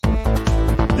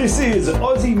This is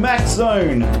Aussie Mac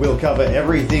Zone. We'll cover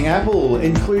everything Apple,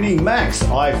 including Macs,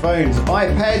 iPhones,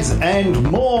 iPads, and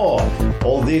more.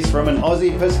 All this from an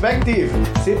Aussie perspective.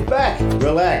 Sit back,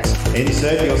 relax,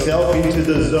 insert yourself into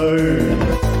the zone.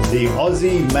 The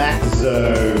Aussie Mac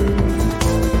Zone.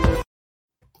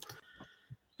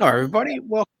 Hello, everybody.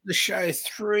 Welcome to show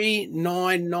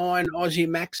 399 Aussie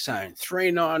Mac Zone.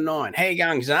 399. How you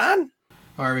going, Zan?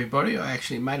 Hi, everybody. I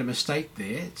actually made a mistake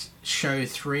there. It's show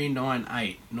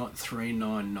 398, not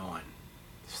 399.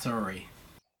 Sorry,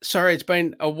 it's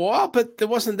been a while, but there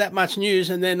wasn't that much news,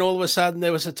 and then all of a sudden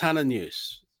there was a ton of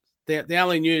news. The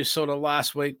only news sort of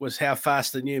last week was how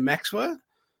fast the new Macs were,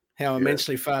 how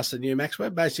immensely fast the new Macs were.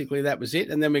 Basically, that was it.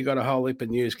 And then we got a whole heap of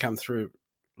news come through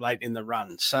late in the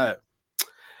run. So,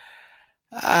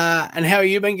 and how have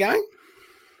you been going?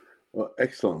 Well,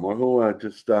 excellent, Michael.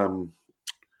 Just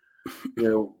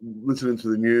listening to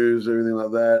the news, everything like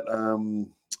that.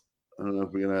 I don't know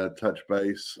if we're going to touch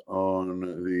base on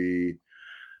the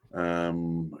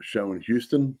show in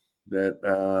Houston that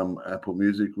Apple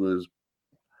Music was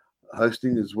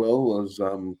hosting, as well as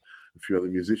a few other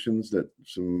musicians that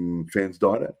some fans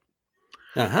died at.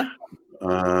 And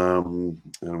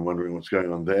I'm wondering what's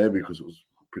going on there because it was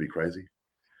pretty crazy.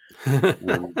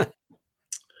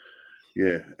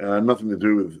 Nothing to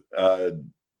do with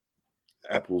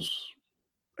Apple's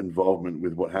involvement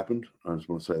with what happened. I just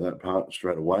want to say that part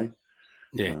straight away.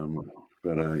 I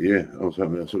was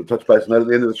having a sort of touch base on that at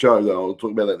the end of the show. Though I'll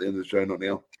talk about that at the end of the show, not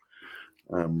now.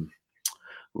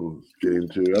 We'll get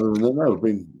into other than that. No, it's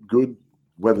been good.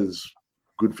 Weather's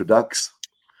good for ducks.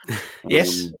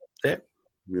 Yes. You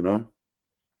know.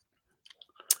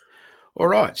 All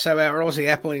right, so our Aussie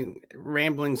Apple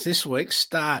ramblings this week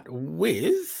start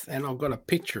with, and I've got a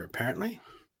picture apparently.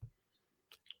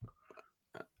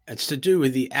 It's to do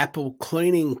with the Apple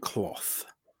cleaning cloth.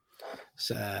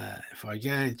 So if I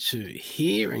go to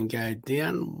here and go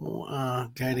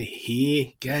down, go to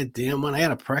here, go down one,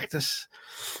 out of practice.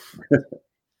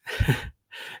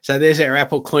 So there's our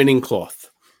Apple cleaning cloth.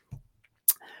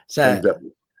 So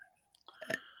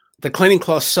the cleaning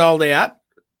cloth is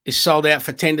sold out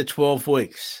for 10 to 12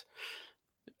 weeks.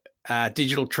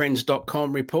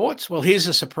 Digitaltrends.com reports. Well, here's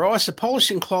a surprise. The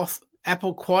polishing cloth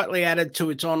Apple quietly added to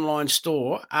its online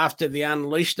store after the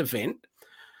Unleashed event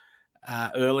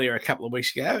earlier a couple of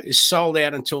weeks ago is sold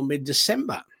out until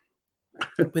mid-December.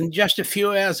 Within just a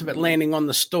few hours of it landing on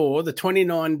the store, the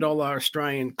 $29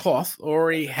 Australian cloth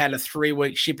already had a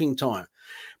 3-week shipping time.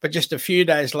 But just a few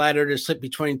days later, it had slipped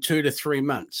between 2 to 3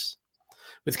 months,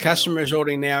 with customers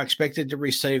ordering now expected to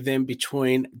receive them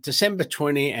between December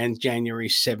 20 and January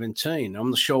 17.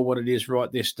 I'm not sure what it is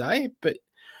right this day, but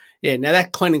yeah, now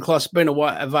that cleaning cloth's been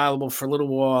available for a little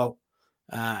while.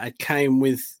 It came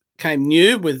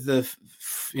new with the,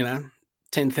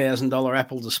 $10,000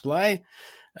 Apple display.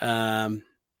 So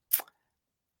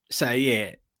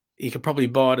yeah, you could probably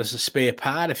buy it as a spare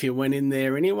part if you went in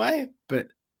there anyway. But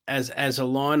as a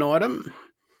line item,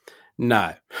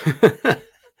 no.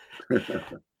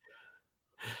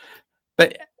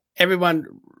 But everyone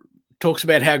talks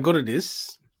about how good it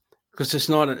is because it's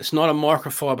not a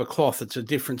microfiber cloth. It's a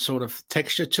different sort of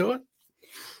texture to it.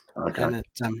 Okay. And it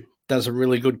does a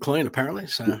really good clean, apparently.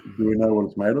 So, do we know what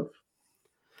it's made of?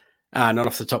 Not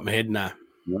off the top of my head, no.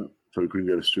 No. So we couldn't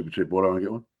go to Super Cheap Auto and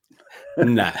get one?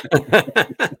 No.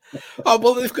 Oh,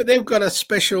 well, they've got a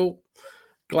special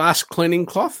glass cleaning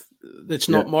cloth that's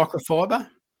not microfiber.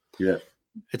 Yeah.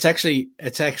 It's actually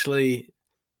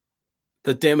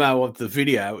the demo of the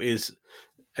video is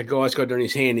a guy's got it in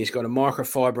his hand. He's got a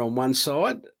microfiber on one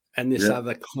side and this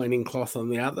other cleaning cloth on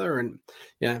the other, and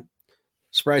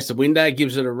sprays the window,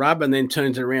 gives it a rub, and then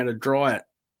turns it around to dry it.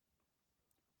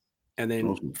 And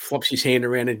then flops his hand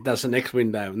around and does the next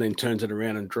window and then turns it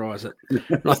around and dries it.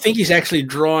 And I think he's actually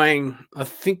drying, I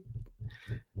think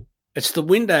it's the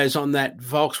windows on that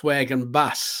Volkswagen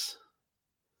bus.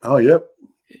 Oh, yep.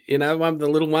 One of the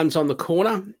little ones on the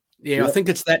corner. Yeah, yep. I think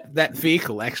it's that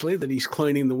vehicle, actually, that he's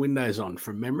cleaning the windows on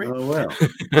from memory. Oh, wow.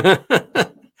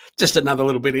 Just another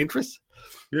little bit of interest.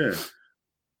 Yeah.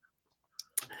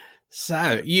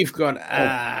 So you've got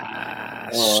a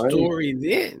story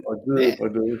there. I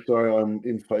do. Sorry, I'm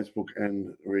in Facebook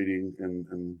and reading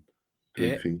and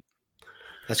briefing.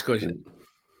 That's good.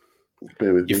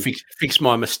 Bear with you me. Fix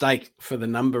my mistake for the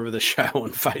number of the show on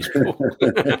Facebook.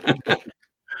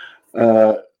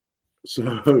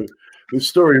 So the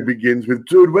story begins with,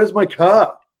 dude, where's my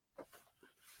car?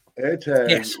 AirTag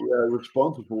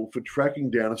responsible for tracking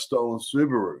down a stolen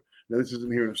Subaru. Now, this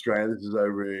isn't here in Australia. This is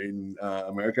over in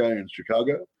America, in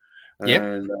Chicago.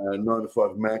 And 9 to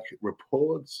 5 Mac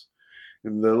reports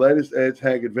in the latest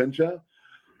AirTag adventure,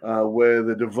 where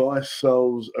the device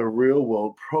solves a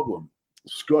real-world problem.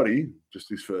 Scotty, just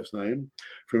his first name,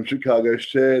 from Chicago,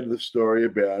 shared the story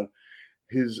about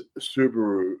his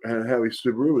Subaru and how his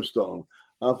Subaru was stolen.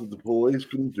 After the police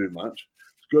couldn't do much,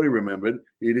 Scotty remembered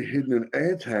he'd hidden an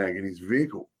AirTag in his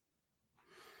vehicle.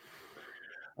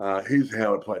 Here's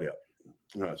how it played out.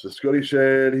 All right, so Scotty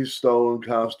shared his stolen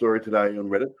car story today on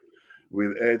Reddit,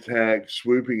 with AirTag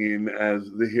swooping in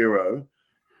as the hero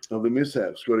of the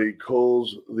mishap. Scotty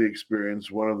calls the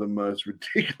experience one of the most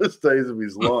ridiculous days of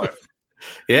his life.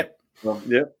 Yep.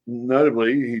 Yep.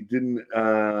 Notably, he didn't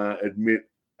admit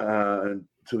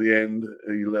to the end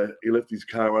he left his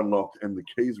car unlocked and the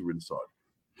keys were inside.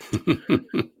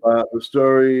 The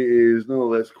story is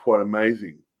nonetheless quite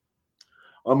amazing.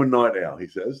 I'm a night owl, he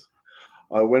says.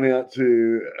 I went out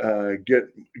to get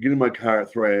in my car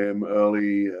at 3 a.m.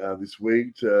 early this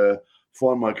week to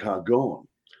find my car gone.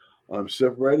 I'm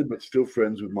separated but still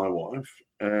friends with my wife,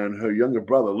 and her younger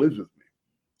brother lives with me.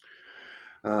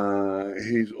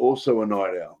 He's also a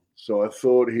night owl, so I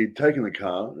thought he'd taken the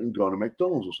car and gone to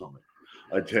McDonald's or something.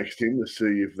 I texted him to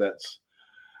see if that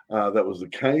was the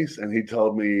case, and he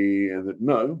told me that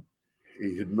no,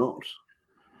 he had not.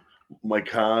 My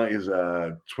car is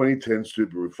a 2010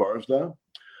 Subaru Forester.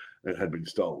 It had been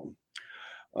stolen.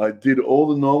 I did all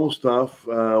the normal stuff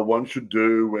one should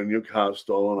do when your car's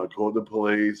stolen. I called the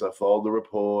police. I filed the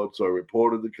reports. I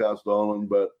reported the car stolen,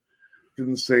 but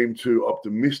didn't seem too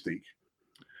optimistic,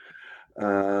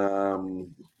 about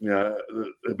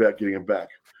getting it back,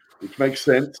 which makes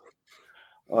sense.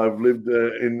 I live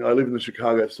in the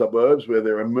Chicago suburbs where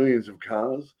there are millions of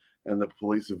cars and the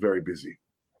police are very busy.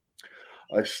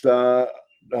 I start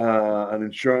an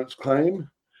insurance claim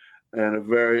and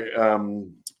very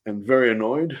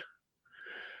annoyed.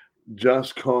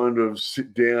 Just kind of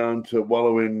sit down to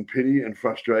wallow in pity and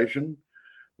frustration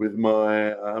with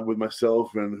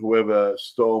myself and whoever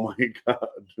stole my car.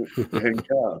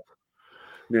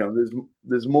 Now,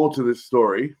 there's more to this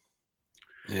story.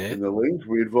 Yeah. In the link,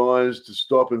 we advise to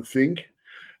stop and think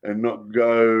and not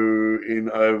go in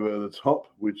over the top,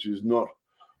 which is not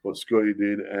what Scotty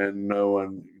did, and no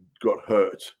one got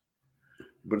hurt.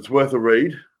 But it's worth a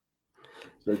read,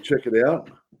 so check it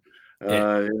out.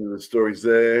 The story's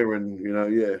there, and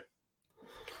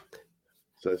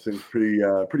so it seems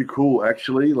pretty cool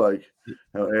actually, like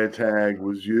how AirTag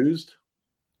was used.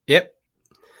 Yep.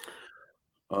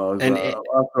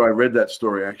 After I read that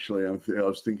story, actually, I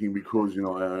was thinking, because I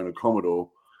own a Commodore,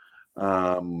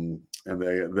 and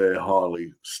they're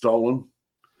highly stolen,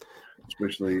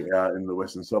 especially out in the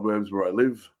western suburbs where I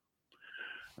live.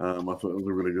 I thought it was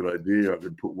a really good idea. I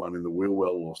could put one in the wheel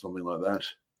well or something like that.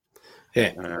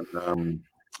 Yeah. And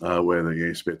where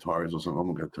the spare tires or something. I'm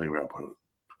not going to tell you where I put it.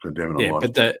 God damn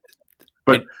it,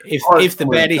 but if the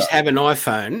baddies have an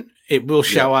iPhone, it will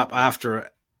show up after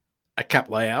a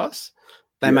couple of hours.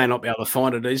 They may not be able to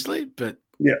find it easily, but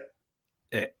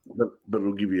but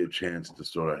it'll give you a chance to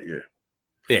sort out.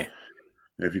 Yeah.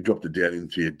 If you dropped it down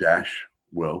into your dash,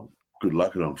 well, good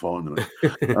luck at finding it.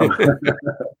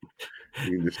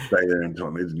 You can just stay there until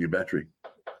it needs a new battery.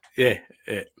 Yeah.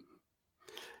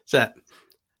 So,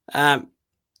 now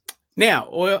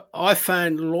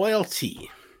iPhone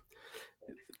loyalty.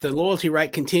 The loyalty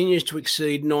rate continues to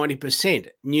exceed 90%.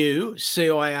 New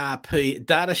CIRP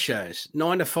data shows.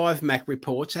 9 to 5 Mac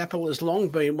reports Apple has long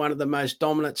been one of the most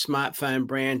dominant smartphone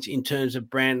brands in terms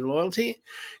of brand loyalty.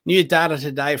 New data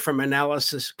today from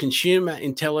Analysis Consumer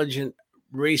Intelligence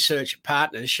Research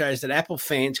Partners shows that Apple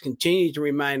fans continue to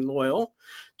remain loyal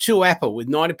to Apple, with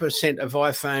 90% of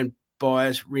iPhone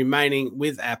buyers remaining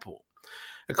with Apple.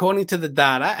 According to the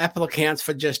data, Apple accounts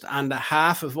for just under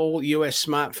half of all US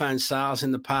smartphone sales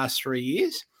in the past 3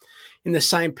 years. In the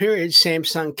same period,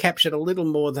 Samsung captured a little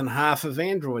more than half of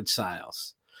Android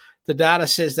sales. The data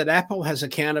says that Apple has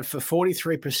accounted for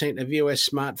 43% of US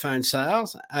smartphone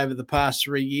sales over the past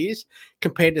 3 years,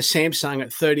 compared to Samsung at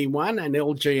 31% and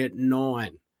LG at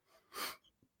 9%.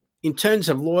 In terms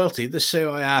of loyalty, the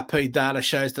CIRP data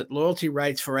shows that loyalty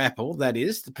rates for Apple, that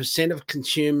is, the percent of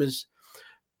consumers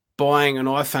buying an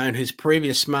iPhone whose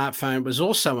previous smartphone was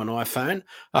also an iPhone,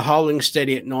 are holding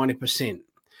steady at 90%.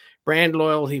 Brand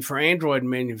loyalty for Android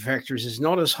manufacturers is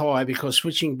not as high because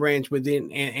switching brands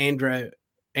within Android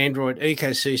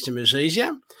ecosystem is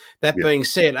easier. That being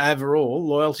said, overall,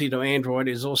 loyalty to Android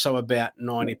is also about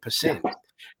 90%.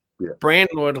 Brand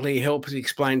loyalty helps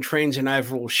explain trends in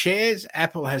overall shares.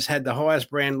 Apple has had the highest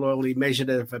brand loyalty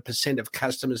measured of a percent of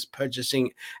customers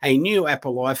purchasing a new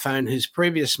Apple iPhone whose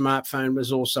previous smartphone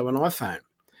was also an iPhone.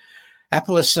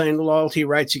 Apple has seen loyalty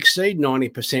rates exceed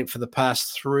 90% for the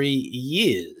past 3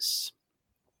 years.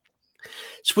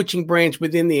 switching brands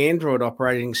within the Android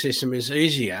operating system is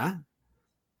easier.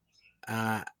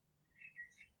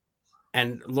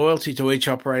 And loyalty to each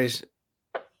operator,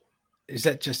 is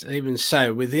that just even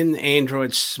so? Within the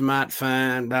Android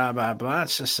smartphone, blah, blah, blah,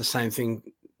 it's just the same thing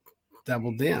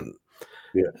doubled down.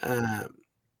 Yeah.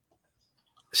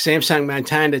 Samsung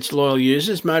maintained its loyal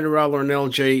users. Motorola and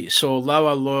LG saw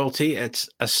lower loyalty. It's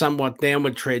a somewhat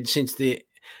downward trend since the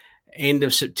end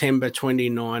of September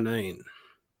 2019.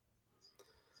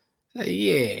 So,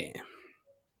 yeah.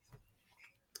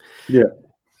 Yeah.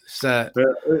 So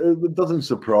it doesn't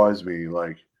surprise me,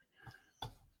 like,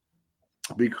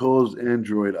 because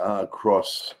Android are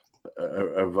across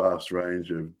a vast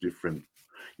range of different.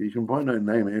 You can buy no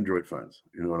name Android phones.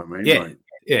 You know what I mean? Yeah. Like,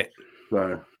 yeah.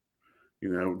 So,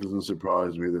 it doesn't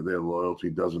surprise me that their loyalty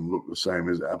doesn't look the same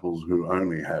as Apple's, who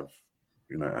only have,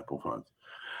 Apple phones.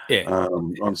 Yeah.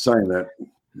 I'm saying that,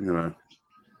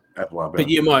 Apple are better. But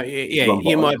you might.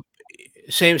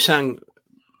 Samsung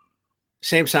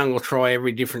will try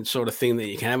every different sort of thing that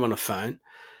you can have on a phone.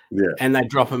 Yeah. And they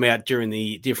drop them out during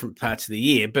the different parts of the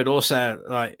year. But also,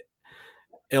 like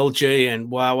LG and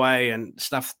Huawei and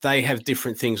stuff, they have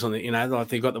different things on it. Like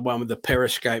they've got the one with the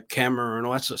periscope camera and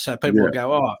all that. So people will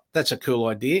go, "Oh, that's a cool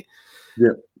idea."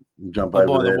 Yeah. Jump I'll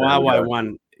over buy the Huawei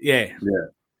one. Yeah. Yeah.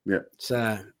 Yeah.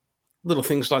 So little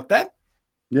things like that.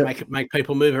 Yeah. Make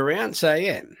people move around. So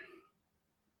yeah.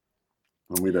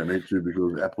 And we don't need to,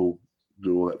 because Apple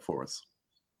do all that for us.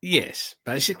 Yes,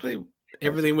 basically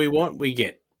everything we want, we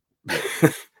get.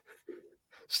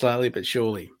 Slowly but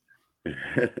surely.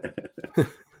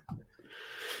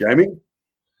 Gaming?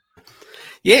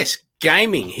 Yes,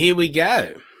 gaming. Here we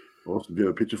go. Awesome. Do you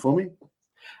have a picture for me?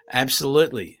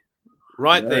 Absolutely.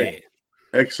 Right there.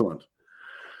 Excellent.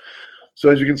 So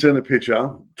as you can see in the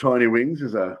picture, Tiny Wings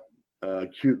is a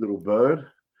cute little bird.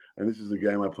 And this is the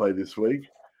game I played this week.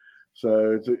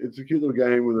 So it's a cute little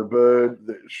game with a bird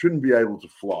that shouldn't be able to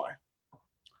fly.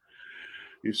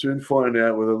 You soon find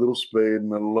out with a little speed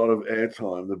and a lot of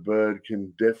airtime, the bird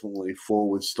can definitely fall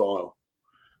with style.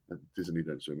 Disney,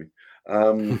 don't sue me.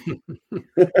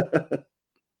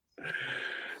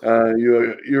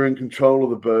 You're in control of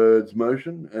the bird's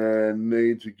motion and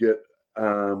need to get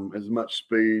as much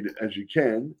speed as you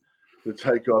can to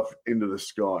take off into the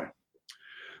sky.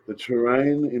 The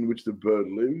terrain in which the bird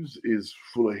lives is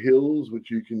full of hills, which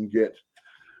you can get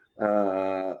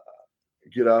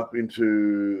up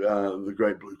into the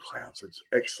great blue clouds. It's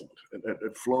excellent.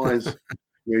 It flies.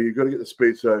 You've got to get the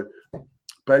speed. So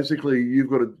basically,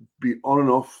 you've got to be on and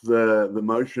off the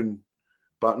motion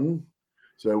button.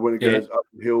 So when it goes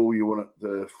uphill, you want it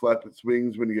to flap its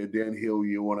wings. When you go downhill,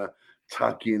 you want to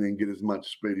tuck in and get as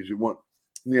much speed as you want.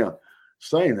 Now,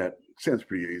 saying that sounds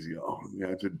pretty easy.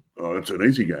 It's an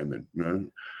easy game then. No,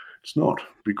 it's not,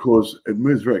 because it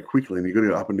moves very quickly, and you've got to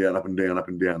go up and down, up and down, up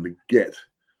and down to get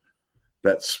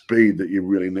that speed that you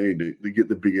really need to get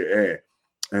the bigger air.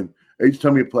 And each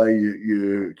time you play,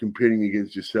 you're competing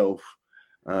against yourself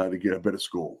to get a better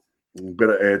score,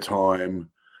 better air time,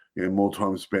 more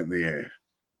time spent in the air.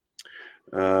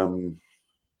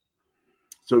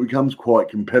 So it becomes quite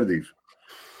competitive,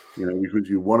 because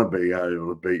you want to be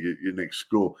able to beat your next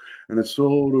score. And it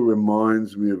sort of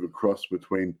reminds me of a cross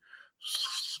between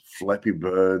Flappy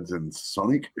Birds and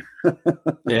Sonic.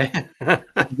 Yeah.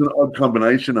 It's an odd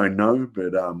combination, I know,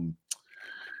 but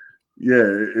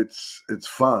it's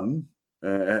fun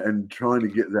and trying to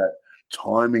get that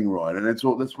timing right. And that's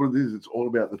what it is. It's all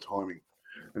about the timing.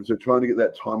 And so trying to get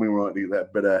that timing right, to get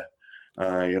that better,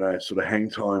 sort of hang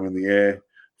time in the air,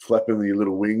 flapping your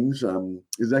little wings,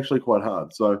 is actually quite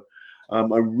hard. So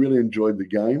I really enjoyed the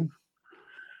game.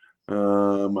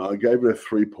 I gave it a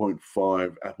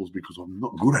 3.5 apples because I'm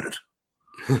not good at it.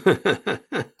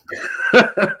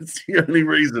 That's the only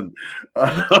reason.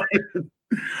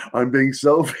 I'm being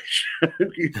selfish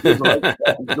because I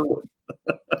can't do it.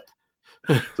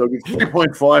 So it's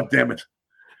 3.5, damn it.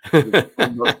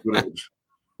 I'm not good at it.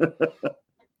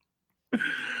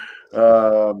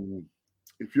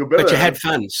 If you're better, but you had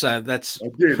fun, so that's. I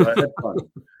did. I had fun,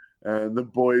 and the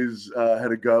boys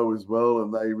had a go as well,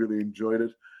 and they really enjoyed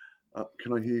it.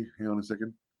 Can I hear? Hang on a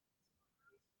second.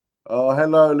 Oh,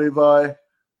 hello, Levi.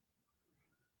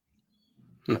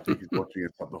 I think he's watching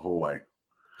us up the hallway.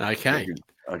 Okay.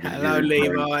 I can hello,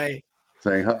 Levi.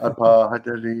 Saying hi, Pa, hi,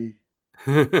 Daddy.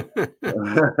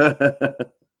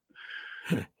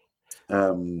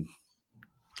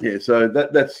 So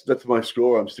that's my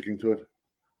score. I'm sticking to it.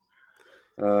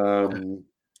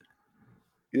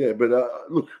 But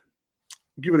look,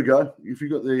 give it a go. If you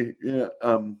got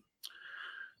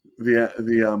the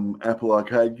Apple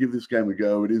Arcade, give this game a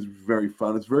go. It is very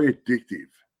fun. It's very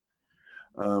addictive.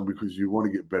 because you want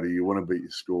to get better, you want to beat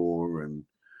your score, and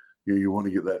you want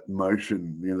to get that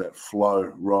motion, that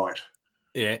flow right.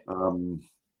 Yeah.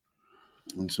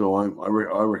 And so I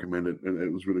recommend it, and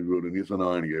it was really good. And yes, I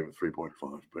know I only gave it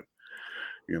 3.5, but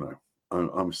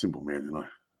I'm a simple man,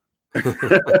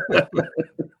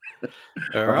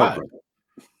 All right.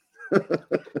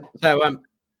 So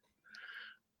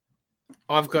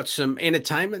I've got some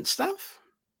entertainment stuff.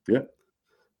 Yeah.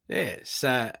 Yeah.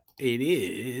 So it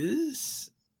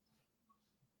is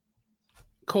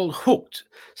called Hooked.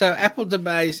 So Apple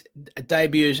debuts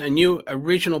a new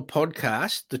original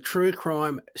podcast, the true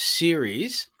crime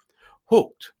series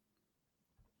Hooked.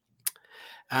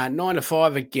 9 to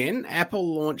 5 again.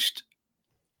 Apple launched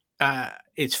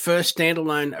its first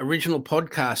standalone original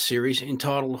podcast series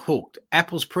entitled Hooked.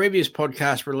 Apple's previous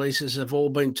podcast releases have all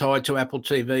been tied to Apple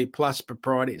TV Plus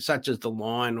proprietary, such as The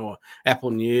Line or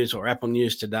Apple News or Apple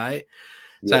News Today.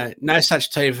 Yeah. So no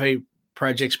such TV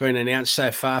project's been announced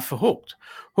so far for Hooked.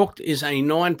 Hooked is a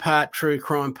 9-part true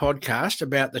crime podcast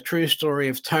about the true story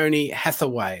of Tony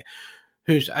Hathaway,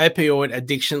 whose opioid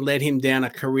addiction led him down a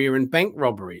career in bank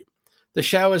robbery. The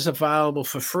show is available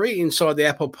for free inside the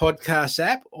Apple Podcasts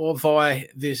app or via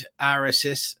this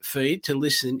RSS feed to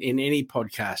listen in any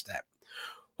podcast app.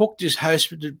 Hooked is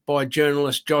hosted by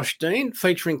journalist Josh Dean,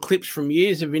 featuring clips from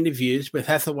years of interviews with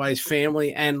Hathaway's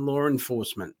family and law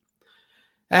enforcement.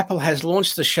 Apple has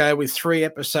launched the show with 3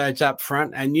 episodes up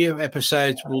front, and new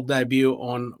episodes will debut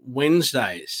on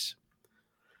Wednesdays.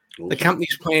 Awesome. The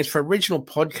company's plans for original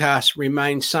podcasts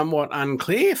remain somewhat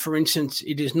unclear. For instance,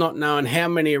 it is not known how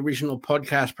many original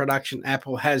podcast production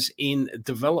Apple has in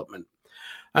development.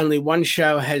 Only one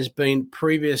show has been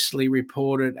previously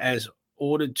reported as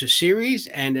ordered to series,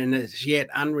 and an as yet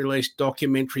unreleased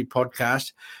documentary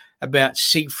podcast about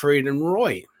Siegfried and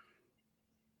Roy,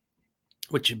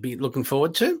 which you'd be looking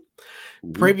forward to.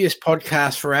 Mm-hmm. Previous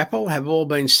podcasts for Apple have all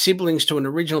been siblings to an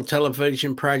original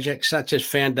television project such as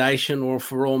Foundation or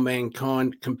For All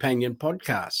Mankind companion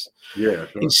podcasts. Yeah.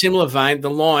 Sure. In similar vein, The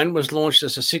Line was launched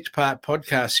as a 6-part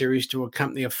podcast series to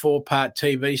accompany a 4-part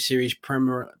TV series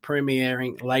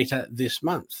premiering later this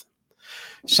month.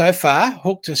 So far,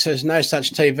 Hooked has no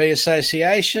such TV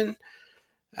association,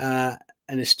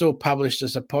 and is still published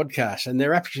as a podcast. And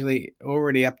they're actually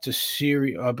already up to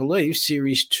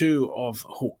series 2 of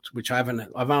Hooked, which I've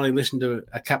only listened to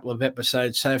a couple of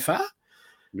episodes so far.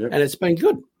 Yep. And it's been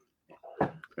good.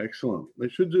 Excellent. They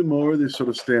should do more of this sort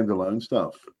of standalone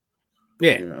stuff.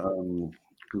 Yeah.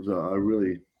 Because I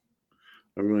really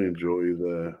enjoy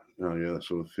that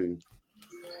sort of thing.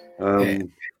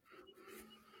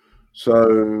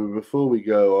 So before we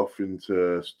go off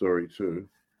into story 2.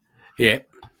 Yeah.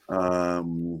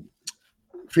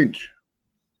 Finch.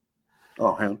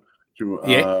 Oh, hang on. Do you want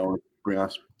to bring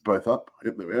us both up?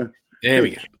 Yep, there we go. There we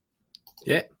go.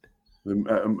 Yeah.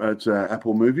 It's an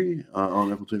Apple movie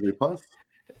on Apple TV Plus.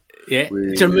 Yeah.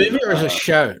 It's a movie or is it a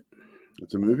show?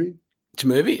 It's a movie. It's a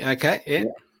movie. Okay.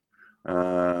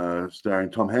 Yeah.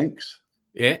 Starring Tom Hanks.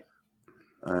 Yeah.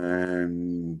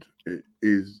 And it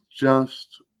is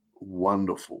just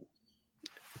wonderful.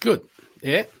 Good.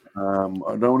 Yeah. I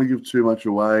don't want to give too much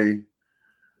away,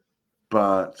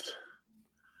 but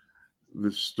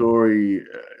the story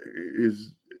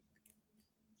is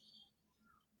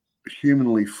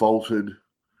humanly faulted.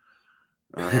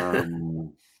 Is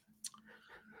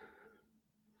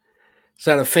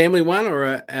that a family one or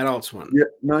an adults one? Yeah,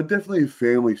 no, definitely a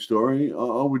family story.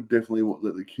 I would definitely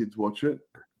let the kids watch it.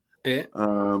 Yeah.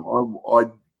 I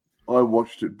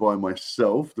watched it by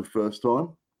myself the first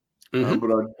time. Mm-hmm.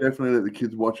 But I definitely let the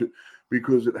kids watch it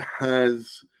because it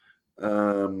has.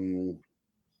 There's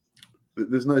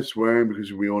no swearing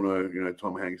because we all know,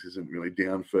 Tom Hanks isn't really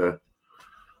down for,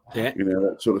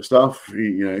 that sort of stuff.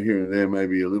 Here and there,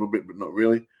 maybe a little bit, but not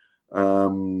really.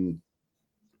 But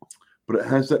it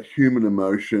has that human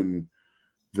emotion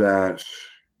that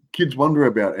kids wonder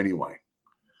about anyway.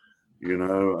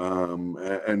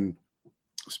 And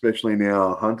especially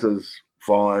now, Hunter's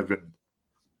 5 and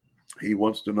he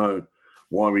wants to know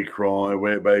why we cry,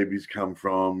 where babies come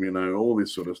from, all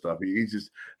this sort of stuff. He just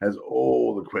has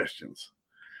all the questions.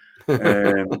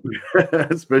 And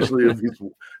especially of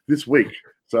this week,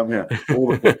 somehow,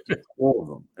 all the questions, all of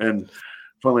them. And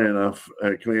funnily enough,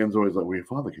 Cleon's always like, well, your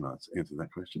father can answer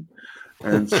that question.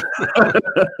 And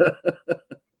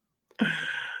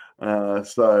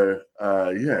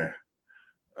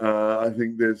I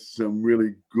think there's some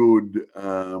really good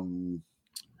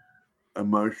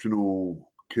emotional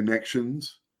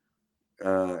connections,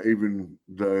 even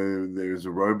though there's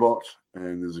a robot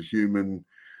and there's a human.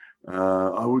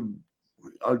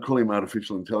 I'd call him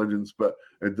artificial intelligence, but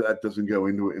that doesn't go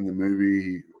into it in the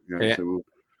movie. So we'll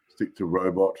stick to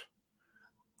Robot.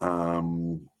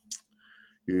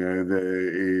 There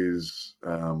is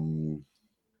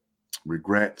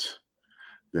regret.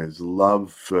 There's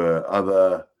love for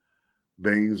other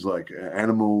beings like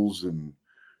animals and,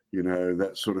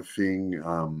 that sort of thing.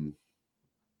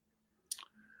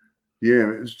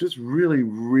 It's just really,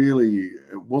 really,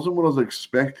 it wasn't what I was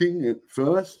expecting at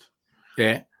first.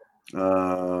 Yeah.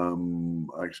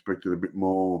 I expected a bit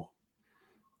more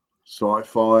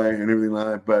sci-fi and everything like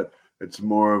that, but it's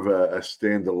more of a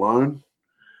standalone,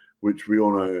 which we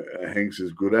all know Hanks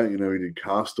is good at. He did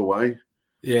Castaway.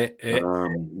 Yeah.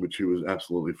 Which he was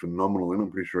absolutely phenomenal in.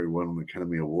 I'm pretty sure he won an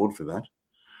Academy Award for that.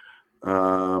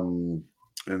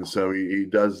 And so he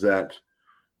does that,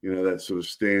 that sort of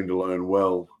standalone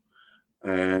well.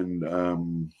 And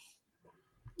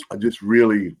I just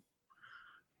really,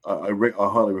 I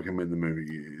highly recommend the movie.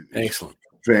 It's excellent,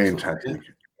 fantastic.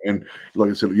 Excellent. And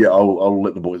like I said, I'll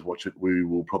let the boys watch it. We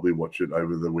will probably watch it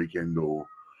over the weekend or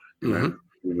in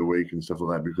the week and stuff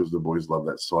like that, because the boys love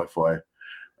that sci-fi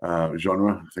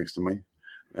genre, thanks to me.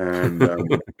 And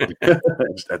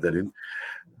just add that in.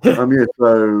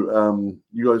 So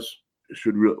you guys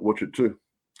should watch it too,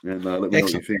 and let me know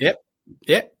what you think.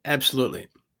 Yep, absolutely.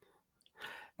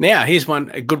 Now, here's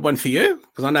a good one for you,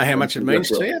 because I know how much it means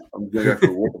to you. I'm going to go for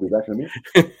a walk. I'll be back in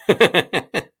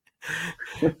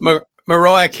a minute.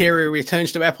 Mariah Carey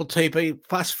returns to Apple TV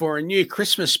Plus for a new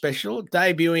Christmas special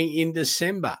debuting in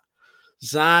December.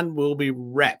 Zahn will be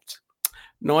wrapped.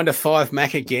 9 to 5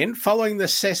 Mac again. Following the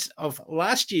success of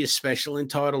last year's special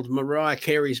entitled Mariah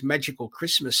Carey's Magical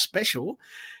Christmas Special,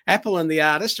 Apple and the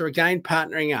artist are again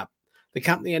partnering up. The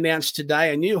company announced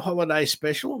today a new holiday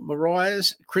special,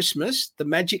 Mariah's Christmas, The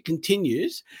Magic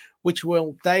Continues, which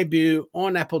will debut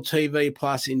on Apple TV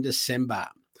Plus in December.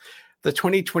 The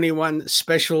 2021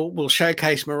 special will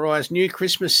showcase Mariah's new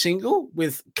Christmas single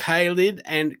with Khalid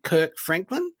and Kirk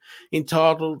Franklin,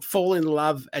 entitled Fall in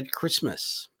Love at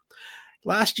Christmas.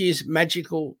 Last year's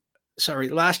magical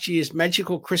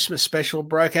Christmas special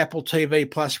broke Apple TV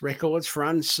Plus records for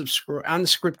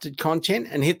unscripted content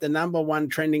and hit the #1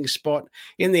 trending spot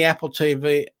in the Apple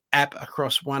TV app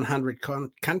across 100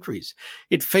 countries.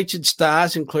 It featured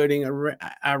stars including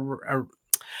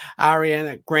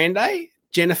Ariana Grande,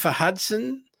 Jennifer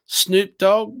Hudson, Snoop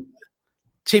Dogg,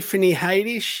 Tiffany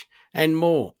Haddish, and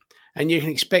more. And you can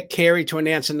expect Carey to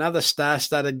announce another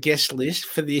star-studded guest list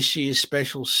for this year's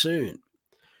special soon.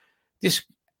 This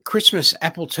Christmas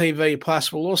Apple TV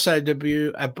Plus will also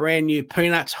debut a brand new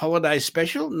Peanuts holiday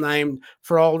special named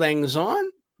For Old Lang Syne.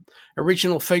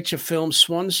 Original feature film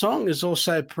Swan Song is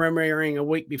also premiering a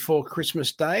week before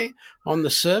Christmas Day on the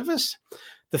service.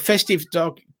 The festive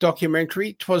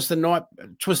documentary, 'Twas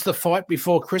the Fight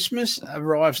Before Christmas,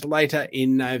 arrives later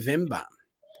in November.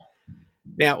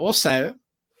 Now, also,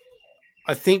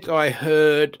 I think I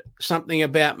heard something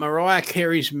about Mariah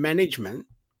Carey's management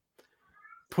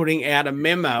putting out a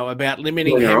memo about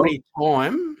limiting how many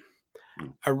times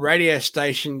a radio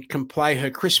station can play her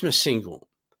Christmas single.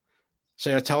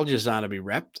 So I told you Zahn to be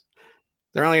wrapped.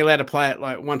 They're only allowed to play it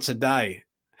like once a day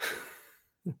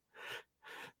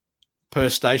per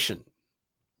station.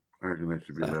 I reckon they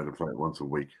should be allowed to play it once a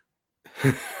week.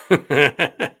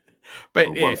 But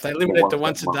if they limit it to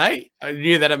once a day, I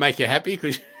knew that'd make you happy,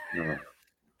 because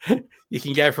you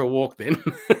can go for a walk then.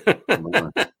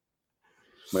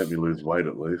 Make me lose weight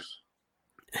at least.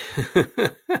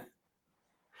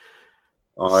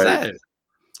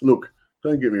 Look,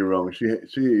 don't get me wrong. She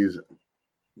is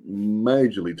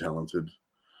majorly talented.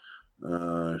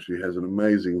 She has an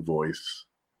amazing voice.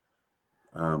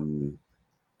 And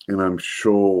I'm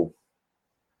sure,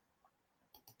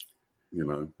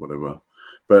 whatever.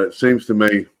 But it seems to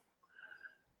me,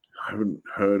 I haven't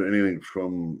heard anything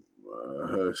from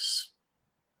her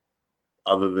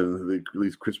other than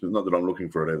these Christmas. Not that I'm looking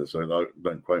for it either, so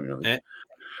don't quote me on it.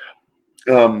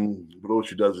 But all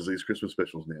she does is these Christmas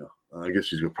specials now. I guess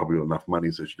she's got probably enough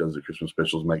money, so she does the Christmas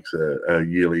specials, makes a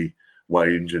yearly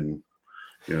wage, and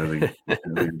everything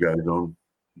goes on.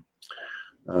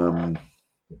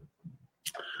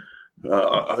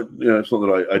 It's not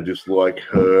that I dislike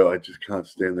her. I just can't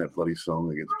stand that bloody song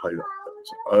that gets played.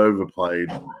 It's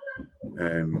overplayed,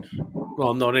 and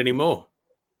not anymore.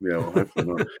 Yeah, well, hopefully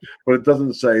not. But it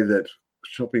doesn't say that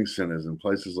shopping centres and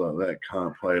places like that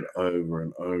can't play it over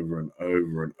and over and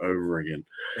over and over again.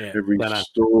 Yeah, every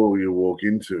store you walk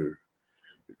into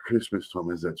at Christmas time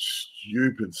is that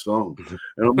stupid song.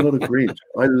 And I'm not a Grinch.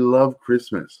 I love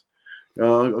Christmas.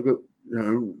 I've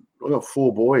got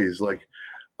 4 boys. Like,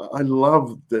 I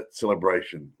love that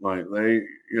celebration. Like,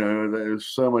 there's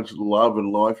so much love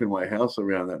and life in my house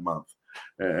around that month.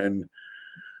 And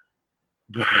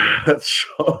That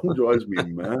song drives me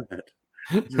mad.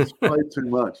 It's played too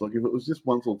much. Like if it was just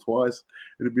once or twice,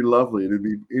 it'd be lovely. It'd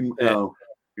be in our,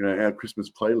 our Christmas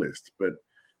playlist. But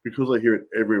because I hear it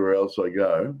everywhere else I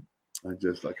go, I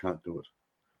can't do it.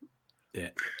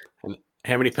 Yeah. And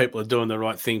how many people are doing the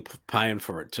right thing, paying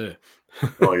for it too?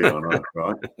 Oh yeah, I know,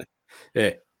 right?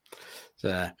 Yeah.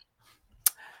 So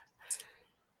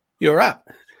you're up.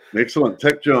 Excellent.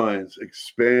 Tech giants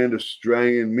expand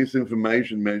Australian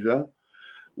misinformation measure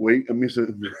week.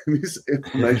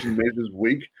 Misinformation measures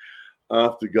week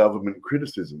after government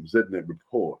criticism. ZNet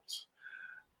reports.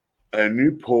 A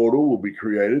new portal will be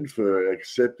created for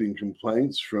accepting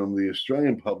complaints from the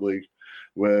Australian public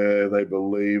where they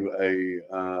believe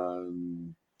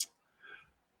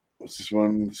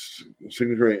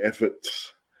signatory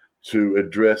efforts to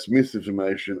address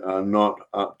misinformation are not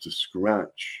up to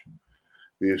scratch.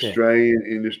 The Australian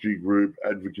industry group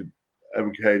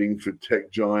advocating for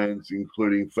tech giants,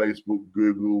 including Facebook,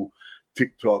 Google,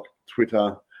 TikTok,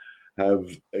 Twitter, have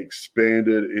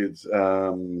expanded its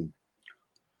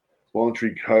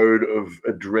voluntary code of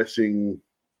addressing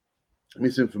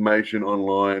misinformation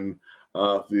online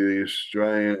after the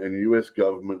Australian and US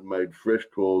government made fresh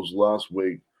calls last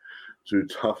week to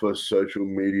tougher social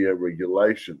media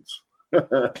regulations.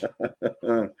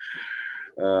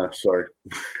 Sorry,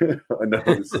 I know what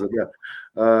this is about.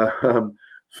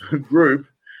 The group,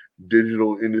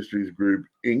 Digital Industries Group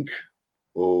Inc.,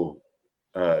 or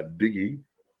Diggy,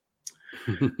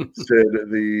 said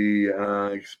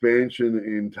the expansion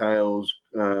entails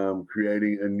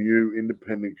creating a new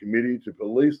independent committee to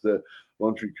police the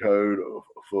voluntary code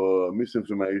for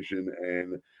misinformation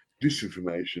and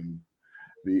disinformation.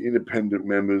 The independent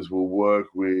members will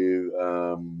work with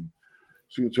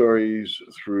signatories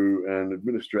through an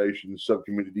administration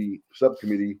subcommittee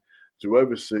to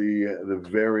oversee the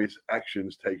various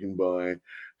actions taken by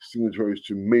signatories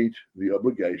to meet the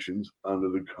obligations under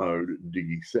the code,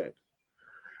 Diggy said.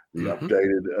 The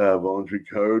updated voluntary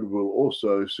code will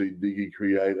also see Diggy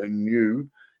create a new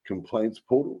complaints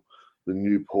portal. The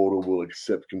new portal will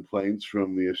accept complaints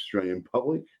from the Australian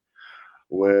public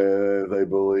where they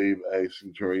believe a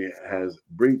signatory has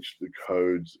breached the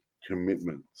code's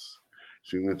commitments.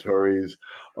 Signatories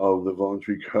of the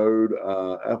voluntary code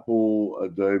are Apple,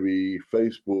 Adobe,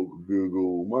 Facebook,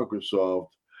 Google,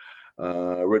 Microsoft,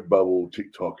 Redbubble,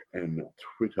 TikTok, and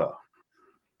Twitter.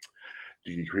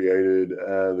 Diggy created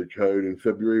the code in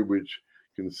February, which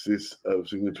consists of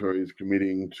signatories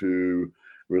committing to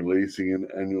releasing an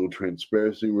annual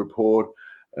transparency report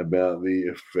about the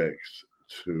effects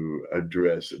to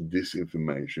address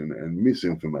disinformation and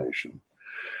misinformation,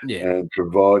 and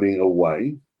providing a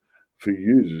way for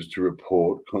users to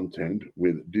report content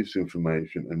with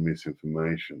disinformation and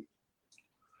misinformation.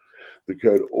 The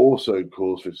code also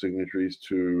calls for signatories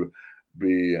to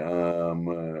be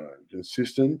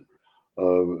consistent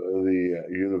of the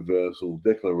Universal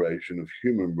Declaration of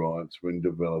Human Rights when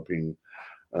developing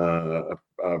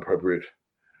appropriate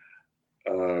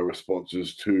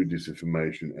responses to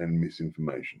disinformation and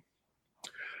misinformation.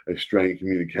 Australian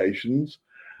Communications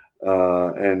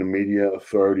and Media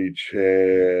Authority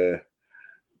Chair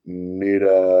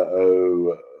Nita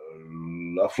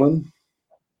O'Loughlin,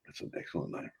 that's an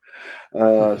excellent name,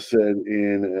 said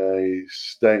in a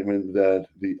statement that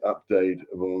the updated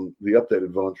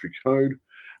voluntary code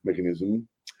mechanism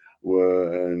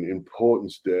were an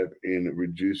important step in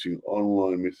reducing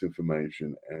online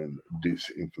misinformation and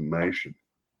disinformation.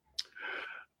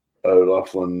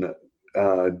 O'Loughlin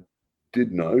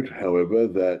did note, however,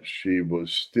 that she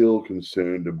was still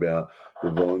concerned about the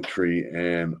voluntary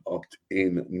and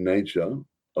opt-in nature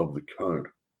of the code.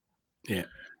 Yeah.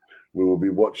 We will be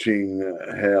watching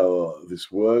how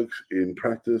this works in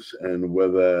practice and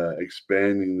whether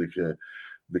expanding the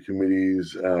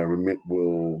committee's remit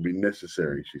will be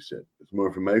necessary, she said. There's more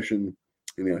information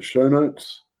in our show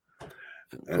notes.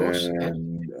 Of course.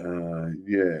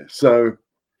 So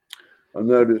I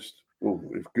noticed, well,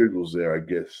 if Google's there, I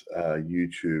guess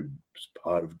YouTube's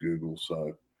part of Google.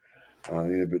 So, but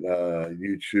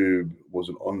YouTube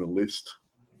wasn't on the list.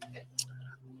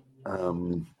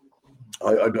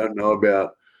 I don't know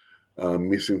about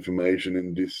misinformation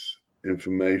and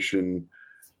disinformation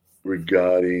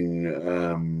regarding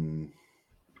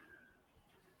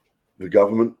the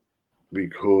government,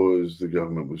 because the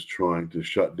government was trying to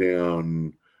shut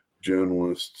down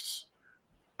journalists,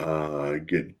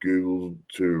 get Google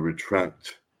to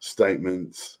retract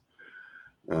statements,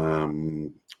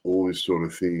 all this sort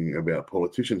of thing about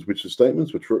politicians, which the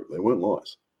statements were true. They weren't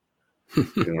lies. To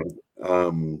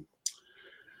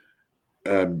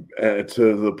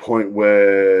the point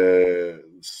where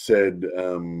said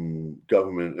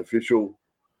government official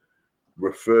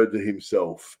referred to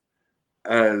himself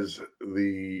as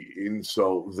the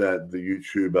insult that the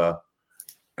YouTuber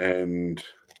and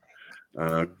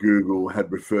Google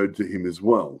had referred to him as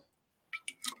well.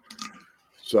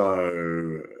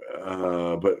 So,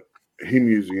 but him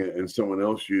using it and someone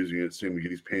else using it seemed to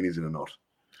get his panties in a knot.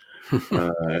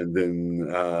 And then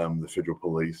the federal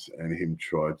police and him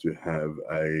tried to have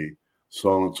a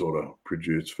silence order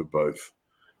produced for both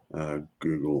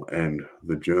Google and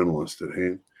the journalist at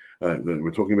hand that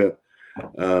we're talking about,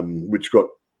 which got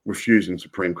refused in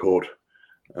Supreme Court,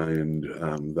 and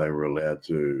they were allowed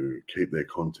to keep their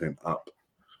content up.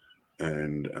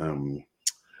 And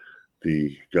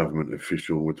the government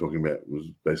official we're talking about was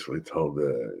basically told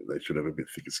they should have a bit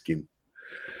thicker skin.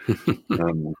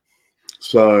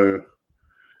 So,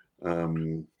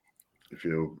 if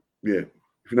you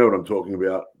know what I'm talking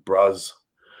about, bruz,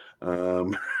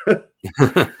 then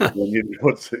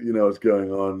you know what's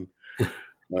going on.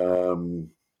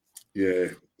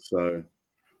 So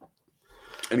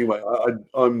anyway, I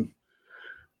don't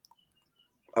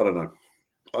know.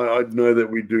 I know that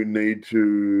we do need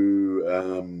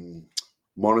to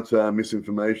monitor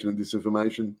misinformation and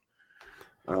disinformation.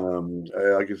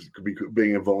 I guess it could be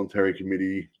being a voluntary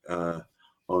committee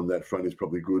on that front is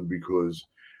probably good, because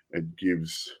it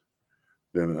gives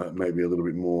them maybe a little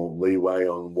bit more leeway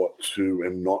on what to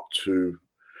and not to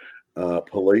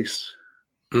police,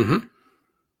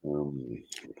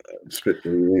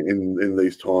 especially in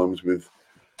these times with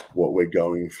what we're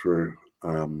going through.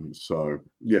 So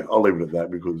yeah, I'll leave it at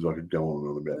that, because I could go on and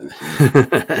on about this.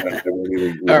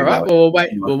 All right, well,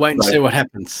 we'll wait and see what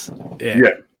happens.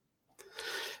 Yeah.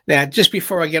 Now, just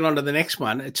before I get on to the next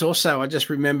one, it's also, I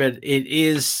just remembered, it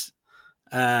is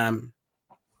anti-scam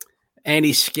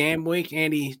week,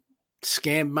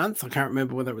 anti-scam month. I can't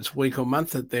remember whether it was week or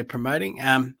month that they're promoting.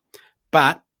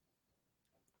 But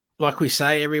like we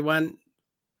say, everyone,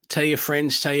 tell your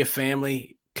friends, tell your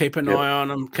family, keep an eye on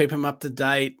them, keep them up to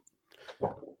date.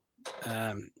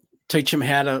 Teach them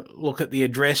how to look at the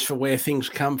address for where things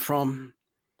come from.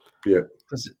 Yeah.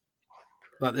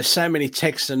 Like, there's so many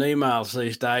texts and emails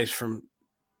these days from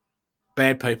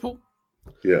bad people.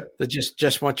 Yeah. That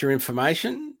just want your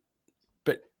information,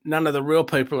 but none of the real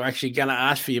people are actually going to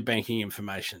ask for your banking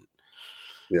information.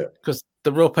 Yeah. Because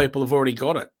the real people have already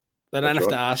got it. They don't have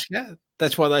to ask you.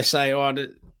 That's why they say, are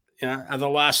the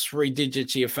last 3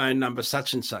 digits of your phone number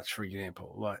such and such, for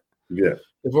example. Like,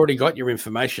 they've already got your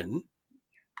information.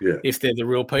 Yeah. If they're the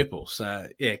real people. So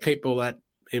yeah, keep all that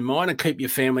in mind and keep your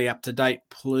family up to date,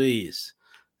 please.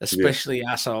 Especially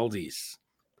us oldies.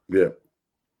 Yeah.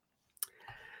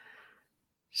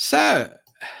 So,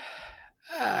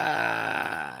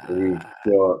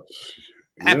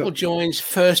 Apple joins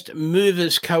First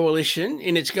Movers Coalition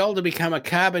in its goal to become a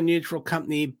carbon neutral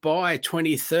company by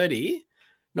 2030.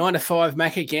 9 to 5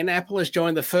 Mac again. Apple has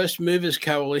joined the First Movers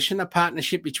Coalition, a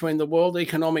partnership between the World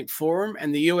Economic Forum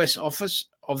and the US Office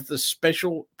of the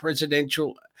Special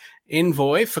Presidential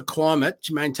Envoy for Climate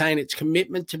to maintain its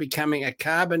commitment to becoming a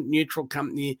carbon neutral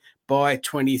company by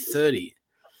 2030.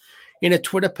 In a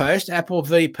Twitter post, Apple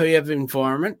VP of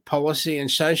Environment, Policy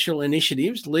and Social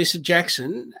Initiatives, Lisa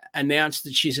Jackson, announced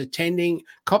that she's attending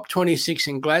COP26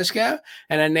 in Glasgow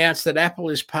and announced that Apple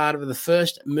is part of the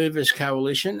First Movers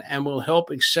Coalition and will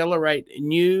help accelerate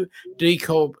new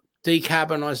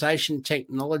decarbonisation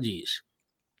technologies.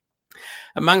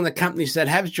 Among the companies that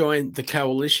have joined the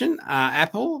coalition are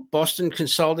Apple, Boston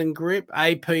Consulting Group,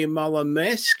 AP Moller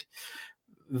Maersk,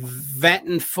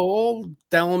 Vattenfall,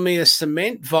 Dalmia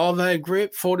Cement, Volvo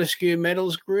Group, Fortescue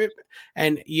Metals Group,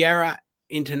 and Yara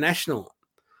International.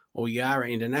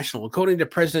 According to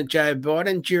President Joe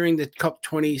Biden, during the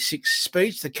COP26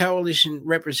 speech, the coalition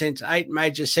represents 8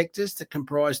 major sectors that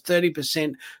comprise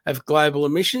 30% of global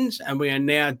emissions, and we are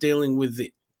now dealing with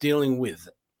it.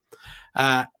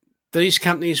 These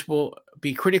companies will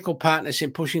be critical partners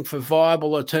in pushing for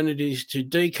viable alternatives to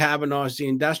decarbonise the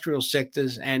industrial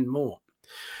sectors and more.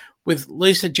 With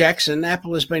Lisa Jackson,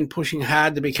 Apple has been pushing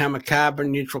hard to become a carbon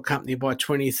neutral company by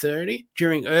 2030.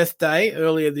 During Earth Day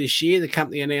earlier this year, the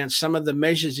company announced some of the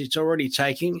measures it's already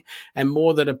taking and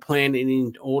more that are planned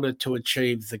in order to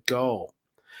achieve the goal.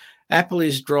 Apple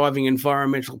is driving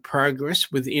environmental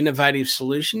progress with innovative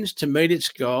solutions to meet its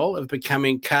goal of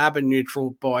becoming carbon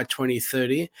neutral by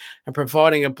 2030 and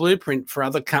providing a blueprint for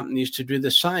other companies to do the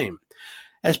same.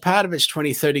 As part of its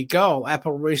 2030 goal,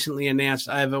 Apple recently announced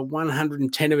over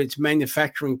 110 of its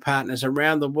manufacturing partners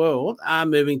around the world are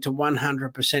moving to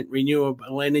 100%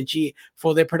 renewable energy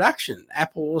for their production.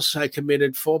 Apple also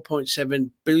committed $4.7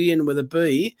 billion with a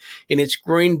B in its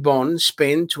green bond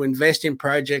spend to invest in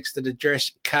projects that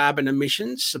address carbon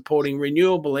emissions, supporting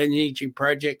renewable energy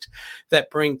projects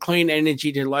that bring clean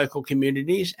energy to local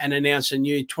communities, and announced a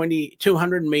new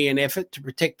 $200 million effort to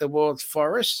protect the world's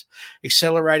forests,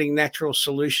 accelerating natural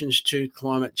solutions to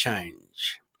climate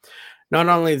change. Not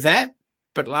only that,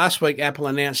 but last week Apple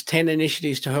announced 10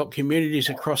 initiatives to help communities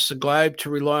across the globe to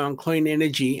rely on clean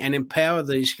energy and empower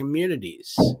these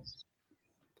communities.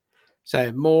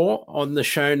 So more on the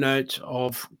show notes,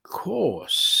 of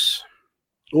course.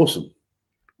 Awesome.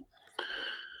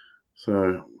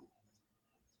 So,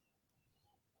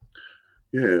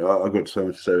 yeah, I've got so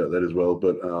much to say about that as well,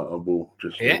 but I will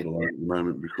just leave it alone at the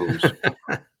moment because,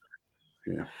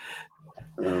 yeah.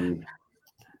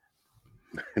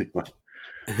 Anyway,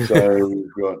 so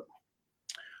we've got.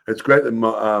 It's great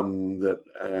that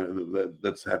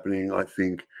that's happening. I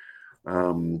think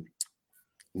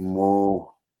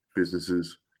more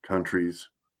businesses, countries,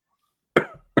 should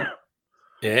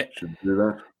do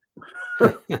that.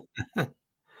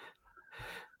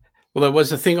 Well, there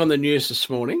was a thing on the news this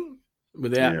morning,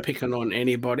 without picking on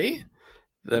anybody,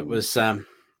 that was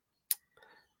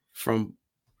from,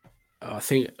 I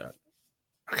think, I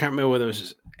can't remember whether it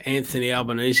was Anthony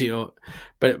Albanese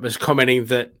but it was commenting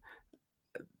that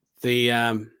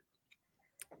the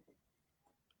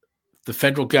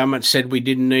federal government said we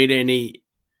didn't need any,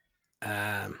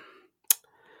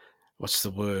 what's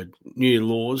the word, new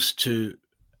laws to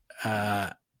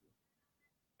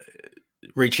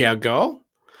reach our goal.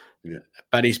 Yeah.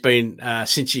 But he's been,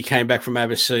 since he came back from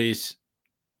overseas,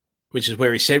 which is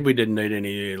where he said we didn't need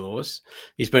any new laws,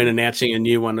 he's been announcing a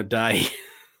new one a day.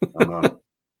 I know.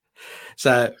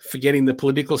 So forgetting the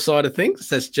political side of things,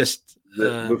 that's just...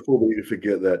 before we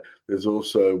forget that, there's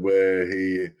also where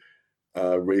he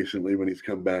recently, when he's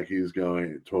come back, he's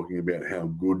talking about how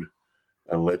good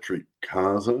electric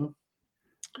cars are.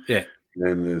 Yeah.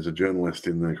 And there's a journalist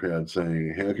in the crowd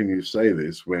saying, how can you say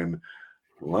this when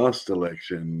last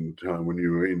election time when you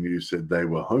were in, you said they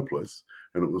were hopeless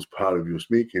and it was part of your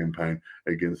smear campaign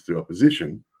against the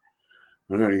opposition?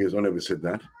 I know, he goes, I never said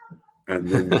that. And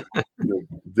then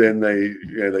then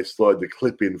they slide the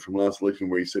clip in from last election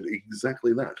where he said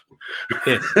exactly that.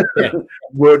 Yeah.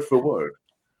 Word for word.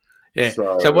 Yeah.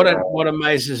 So what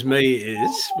amazes me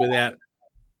is, without,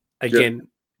 again,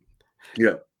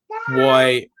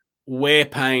 why we're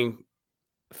paying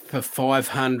for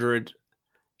 500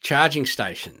 charging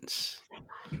stations.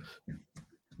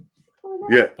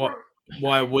 Yeah.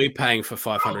 Why are we paying for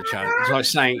 500 charging? It's like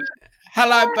saying,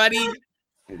 hello, buddy.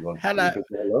 Hello. Okay.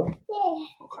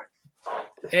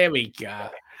 There we go.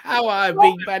 How are you,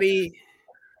 big buddy?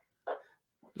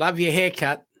 Love your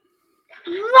haircut.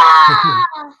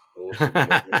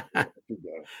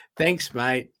 Thanks,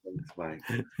 mate.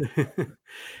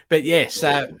 But yeah,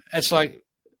 so it's like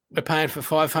we're paying for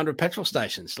 500 petrol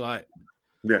stations. Like,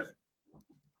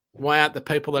 why aren't the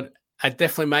people that are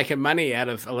definitely making money out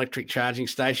of electric charging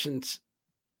stations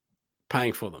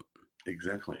paying for them?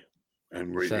 Exactly.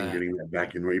 And getting that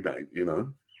back in rebate, you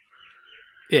know?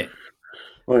 Yeah.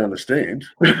 I understand.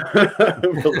 But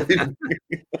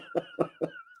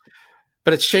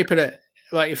it's cheaper to,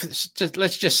 like, if it's just,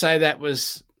 let's just say that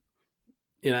was,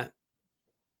 $10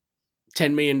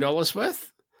 million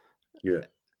worth. Yeah.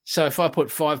 So if I put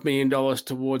 $5 million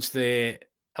towards their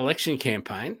election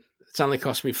campaign, it's only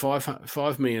cost me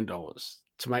 $5 million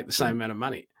to make the same amount of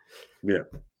money. Yeah.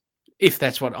 If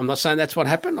that's what, I'm not saying that's what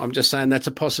happened. I'm just saying that's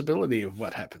a possibility of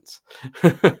what happens.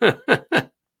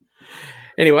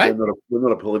 Anyway, we're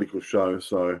not a political show,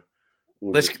 so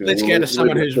let's go to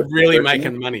someone who's really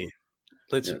making money.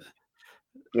 All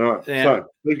right. So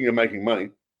speaking of making money,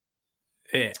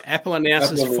 Apple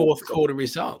announces fourth quarter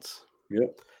results. Yeah,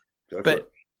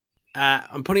 but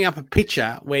I'm putting up a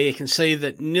picture where you can see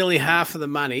that nearly half of the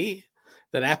money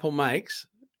that Apple makes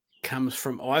comes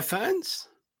from iPhones.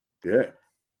 Yeah.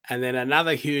 And then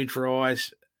another huge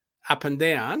rise up and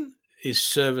down is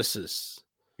services.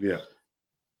 Yeah.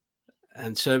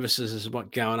 And services is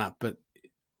what going up. But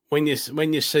when you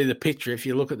see the picture, if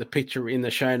you look at the picture in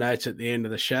the show notes at the end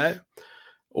of the show,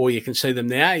 or you can see them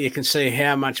now, you can see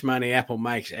how much money Apple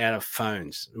makes out of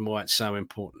phones and why it's so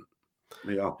important.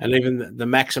 Yeah. And even the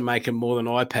Macs are making more than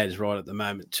iPads right at the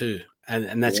moment too.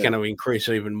 And that's going to increase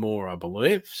even more, I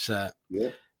believe. So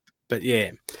But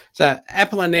yeah, so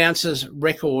Apple announces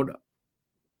record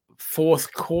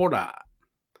fourth quarter.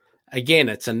 Again,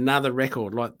 it's another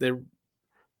record. Like they're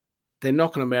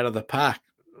knocking them out of the park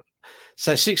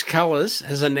So Six Colours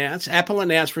has announced, Apple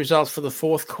announced results for the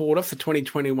fourth quarter for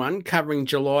 2021, covering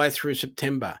July through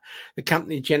September. The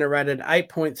company generated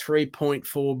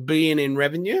 $8.3.4 billion in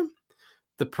revenue.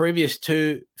 The previous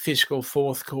two fiscal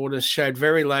fourth quarters showed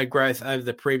very low growth over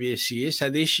the previous year. So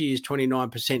this year's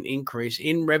 29% increase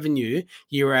in revenue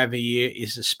year over year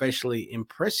is especially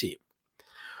impressive.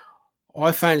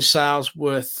 iPhone sales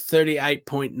were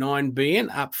 $38.9 billion,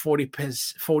 up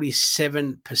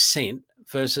 47%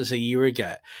 versus a year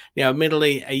ago. Now,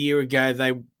 admittedly, a year ago,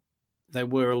 they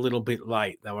were a little bit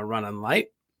late. They were running late.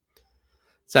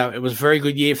 So it was a very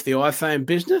good year for the iPhone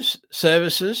business.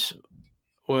 Services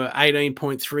were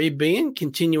 $18.3 billion,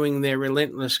 continuing their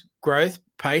relentless growth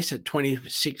pace at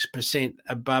 26%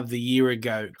 above the year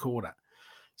ago quarter.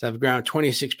 So they've grown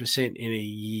 26% in a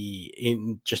year,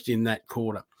 in that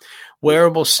quarter.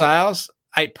 Wearable sales,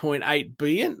 $8.8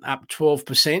 billion, up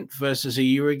 12% versus a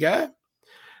year ago.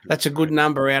 That's a good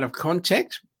number out of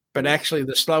context, but actually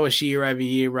the slowest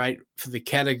year-over-year rate for the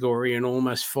category in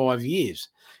almost 5 years.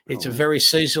 It's a very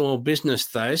seasonal business,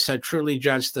 though, so truly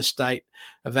judge the state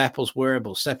of Apple's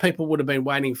wearables. So people would have been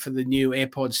waiting for the new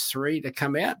AirPods 3 to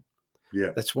come out. Yeah.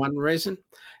 That's one reason.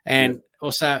 And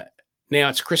also now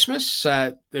it's Christmas,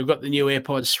 so they've got the new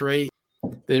AirPods 3.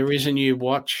 There is a new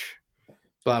watch,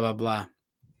 blah, blah, blah,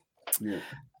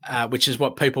 which is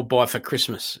what people buy for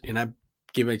Christmas,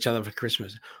 give each other for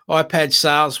Christmas. iPad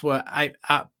sales were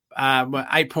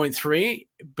 8.3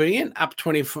 billion, up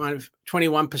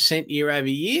 21% year over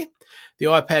year. The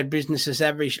iPad business has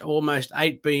averaged almost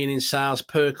 8 billion in sales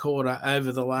per quarter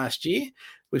over the last year.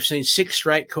 We've seen 6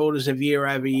 straight quarters of year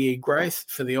over year growth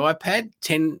for the iPad,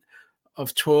 10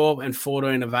 of 12 and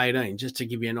 14 of 18, just to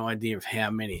give you an idea of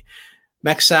how many.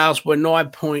 Mac sales were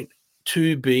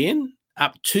 9.2 billion,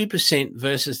 up 2%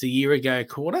 versus the year ago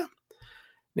quarter.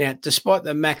 Now, despite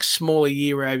the Mac's smaller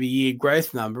year-over-year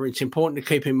growth number, it's important to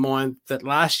keep in mind that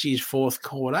last year's fourth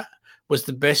quarter was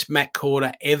the best Mac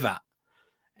quarter ever.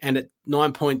 And at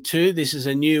 9.2, this is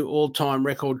a new all-time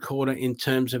record quarter in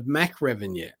terms of Mac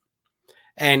revenue.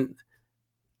 And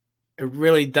it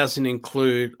really doesn't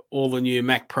include all the new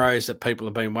Mac Pros that people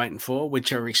have been waiting for,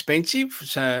 which are expensive,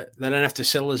 so they don't have to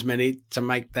sell as many to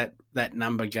make that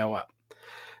number go up.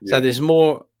 Yeah. So there's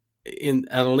more in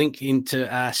a link into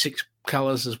Six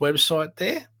Colours' website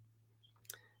there.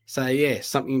 So yeah,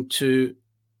 something to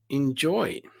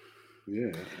enjoy.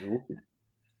 Yeah,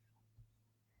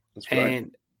 that's great.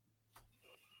 And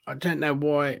I don't know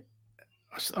why.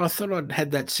 I thought I'd had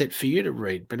that set for you to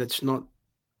read, but it's not.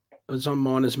 It's on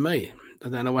mine as me. I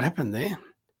don't know what happened there.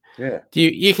 Yeah.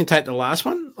 You can take the last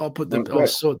one. I'll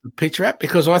sort the picture out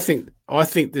because I think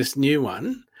this new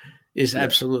one is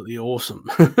absolutely awesome.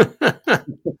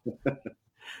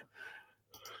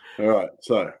 All right.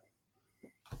 So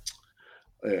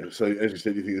as you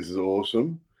said, you think this is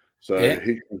awesome. So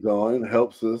Hicks Design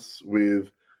helps us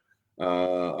with.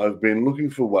 I've been looking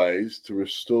for ways to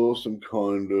restore some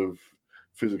kind of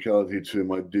physicality to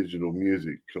my digital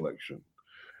music collection.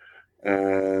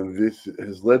 And this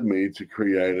has led me to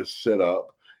create a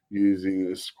setup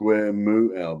using a Square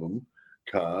Moo album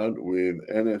card with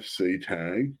NFC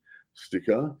tag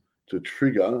sticker to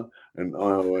trigger an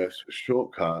iOS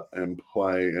shortcut and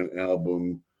play an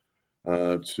album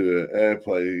to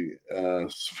AirPlay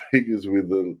speakers with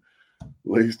the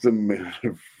least amount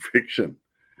of friction.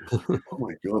 Oh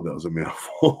my God, that was a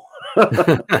mouthful.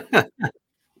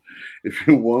 If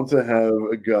you want to have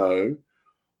a go,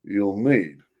 you'll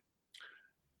need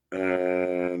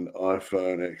an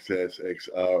iPhone XS,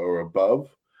 XR, or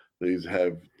above. These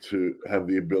have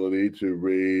the ability to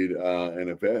read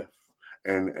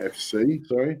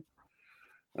NFC,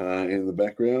 in the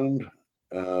background,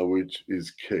 which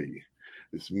is key.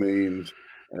 This means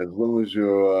as long as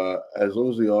the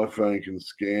iPhone can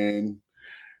scan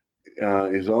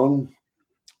is on,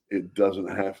 it doesn't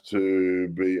have to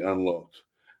be unlocked.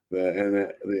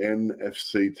 The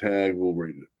NFC tag will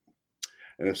read it.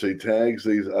 NFC tags,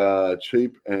 these are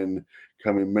cheap and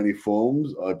come in many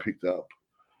forms. I picked up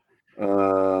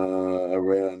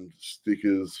around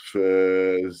stickers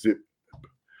for Zip.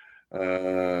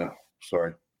 And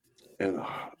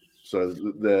so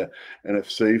the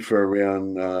NFC for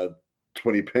around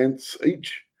 20 pence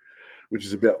each, which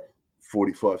is about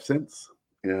 45 cents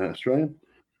Australian.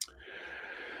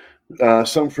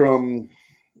 Some form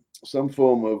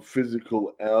of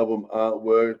physical album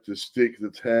artwork to stick the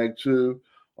tag to.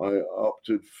 I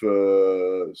opted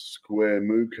for Square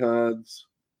Moo cards,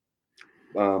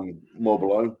 more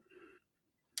below.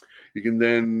 You can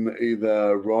then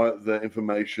either write the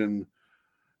information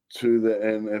to the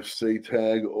NFC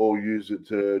tag or use it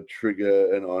to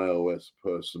trigger an iOS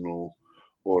personal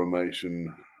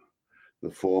automation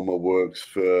The former works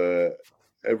for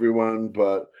everyone,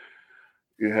 but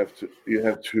you have to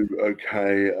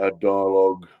okay a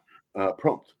dialogue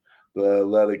prompt. The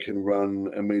latter can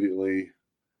run immediately,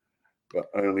 but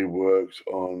only works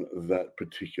on that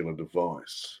particular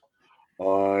device.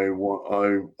 I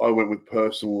went with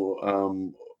personal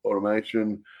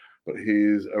automation, but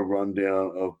here's a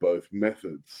rundown of both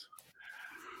methods.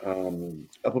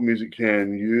 Apple Music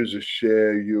can use a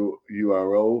share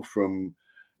URL from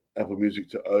Apple Music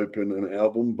to open an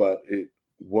album, but it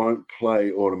won't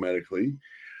play automatically.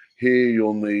 Here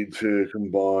you'll need to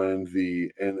combine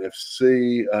the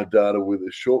NFC data with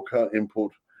a shortcut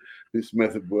input. This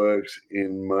method works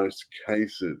in most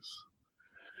cases.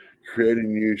 Create a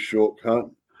new shortcut.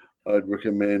 I'd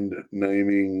recommend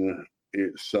naming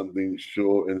it something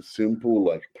short and simple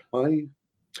like play.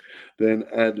 Then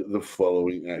add the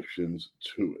following actions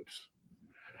to it.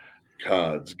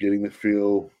 Cards. Getting the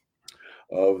feel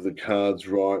of the cards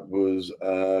right was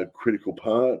a critical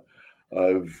part.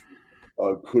 I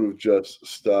could have just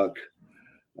stuck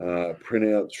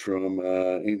printouts from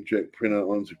inkjet printer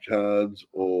onto cards,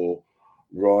 or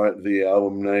write the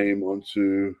album name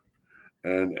onto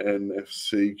an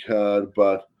NFC card,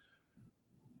 but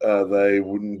they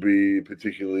wouldn't be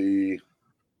particularly,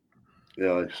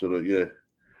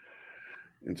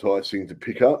 enticing to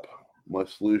pick up. My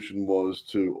solution was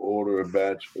to order a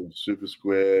batch of Super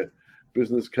Square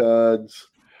business cards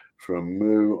from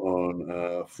Moo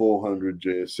on 400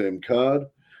 GSM card.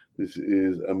 This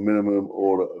is a minimum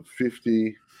order of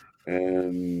 50,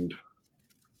 and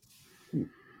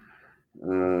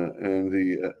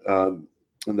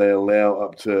they allow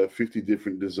up to 50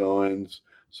 different designs.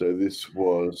 So this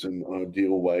was an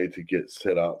ideal way to get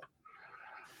set up.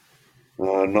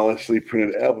 Nicely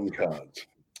printed album cards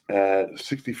at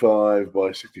 65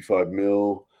 by 65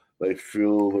 mil. They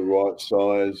feel the right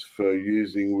size for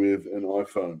using with an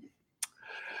iPhone.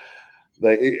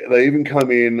 They even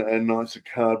come in a nicer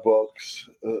card box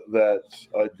that's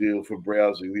ideal for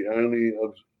browsing. The only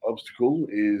obstacle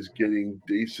is getting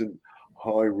decent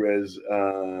high-res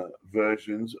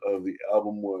versions of the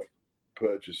album work.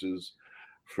 Purchases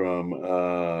from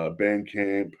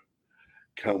Bandcamp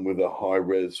come with a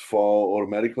high-res file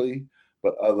automatically,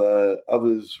 but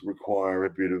others require a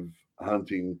bit of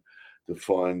hunting to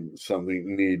find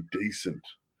something near decent.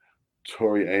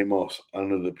 Tori Amos,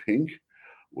 Under the Pink,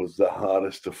 was the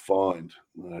hardest to find.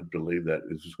 I believe that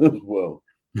as well.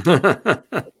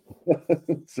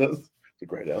 It's a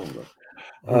great album.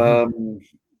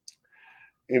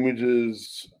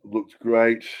 Images looked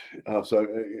great. So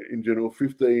in general,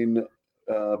 15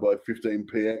 by 15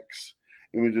 px.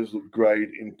 Images look great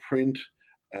in print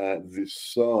at this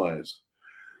size.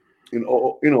 In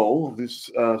all, this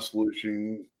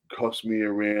solution cost me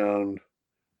around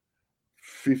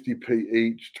 50p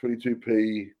each,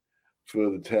 22p for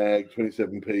the tag,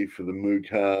 27p for the Moo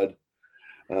card.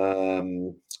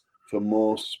 For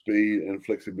more speed and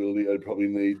flexibility, I'd probably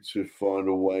need to find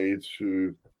a way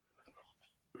to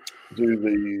do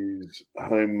these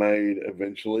homemade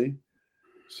eventually.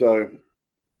 So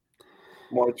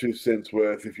my 2 cents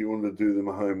worth, if you want to do them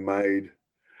homemade,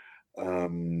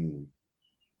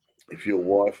 if your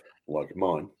wife, like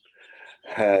mine,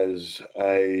 has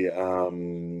a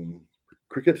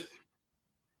Cricut,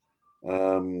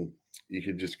 you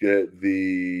could just buy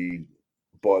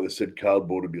the said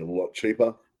cardboard. It'd be a lot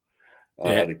cheaper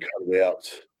to cut it out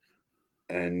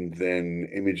and then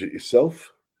image it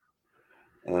yourself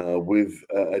with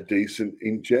a decent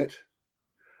inkjet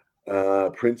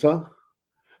printer,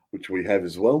 which we have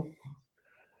as well.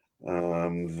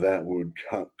 That would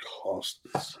cut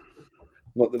costs.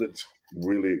 Not that it's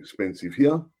really expensive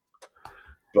here,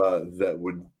 but that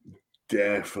would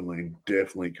definitely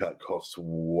cut costs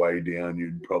way down.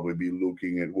 You'd probably be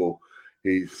looking at, well,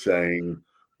 he's saying,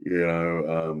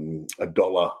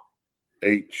 $1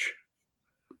 each,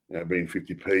 being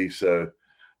 50p. So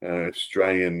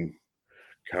Australian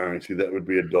currency, that would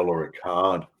be $1 a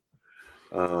card.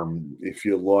 If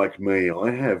you're like me,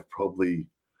 I have probably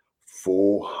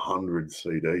 400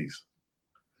 CDs,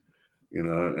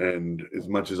 and as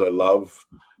much as I love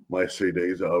my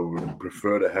CDs, I would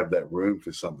prefer to have that room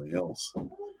for something else,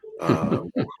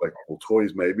 collectible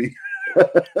toys maybe.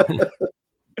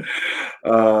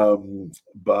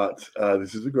 But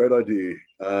this is a great idea.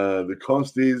 The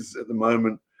cost is, at the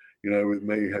moment, with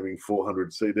me having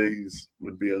 400 CDs,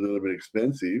 would be a little bit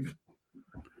expensive,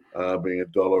 being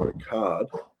 $1 a card.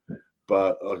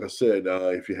 But like I said,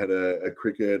 if you had a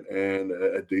Cricut and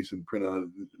a decent printer,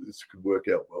 this could work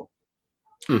out well.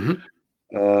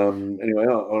 Anyway,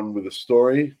 on with the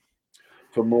story.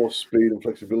 For more speed and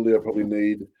flexibility, I probably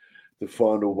need to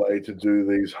find a way to do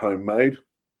these homemade.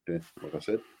 Yeah, like I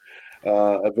said.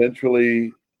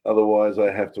 Eventually, otherwise, I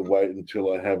have to wait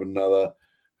until I have another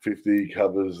 50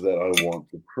 covers that I want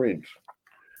to print.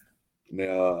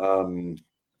 Now,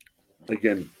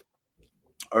 again,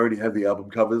 I already have the album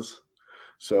covers,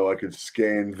 so I could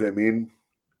scan them in,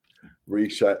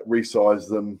 resize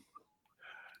them.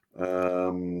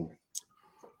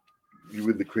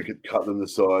 With the Cricut, cut them the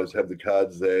size, have the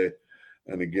cards there,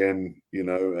 and again,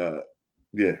 and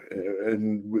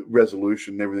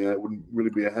resolution and everything. That wouldn't really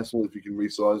be a hassle if you can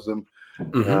resize them,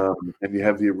 and you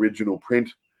have the original print.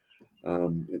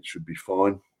 It should be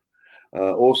fine.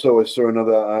 Also, I saw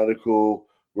another article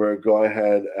where a guy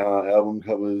had album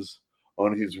covers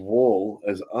on his wall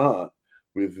as art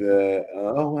with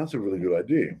that's a really good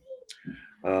idea.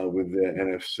 With their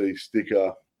NFC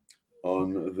sticker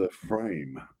on the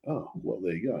frame. Oh, well,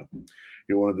 there you go.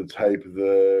 He wanted to tape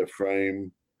the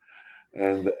frame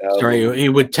and the album. Sorry, he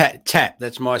would tap.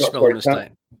 That's my spelling mistake.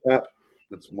 Tap.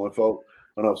 That's my fault.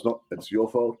 Oh, no, it's not. It's your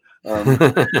fault.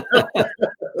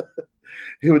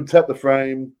 He would tap the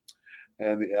frame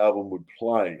and the album would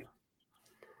play.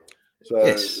 So,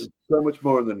 yes. So much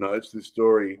more in the notes. This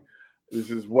story, this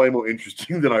is way more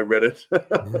interesting than I read it.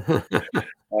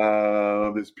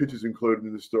 There's pictures included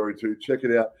in the story too. Check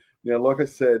it out. Now, like I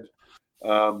said,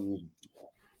 at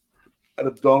 $1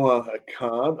 a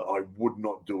card, I would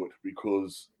not do it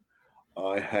because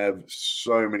I have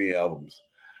so many albums.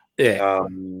 Yeah.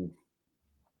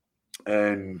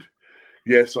 And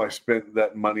yes, I spent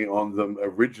that money on them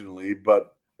originally,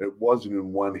 but it wasn't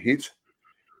in one hit.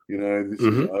 This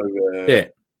is over,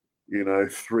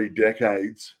 3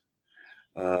 decades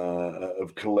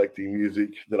of collecting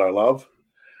music that I love.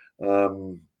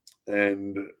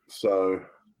 And so,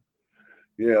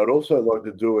 I'd also like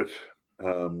to do it.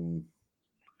 I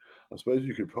suppose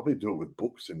you could probably do it with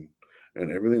books and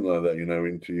everything like that,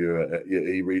 into your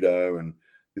e-reader, and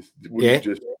this wouldn't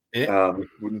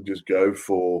just go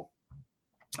for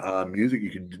music.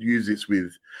 You could use this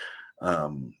with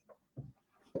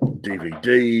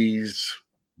DVDs,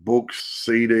 books,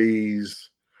 CDs,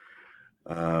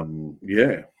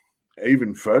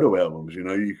 even photo albums.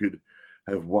 You could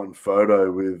have one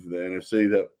photo with the NFC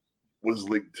that was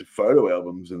linked to photo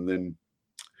albums, and then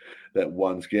that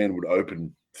one scan would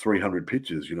open 300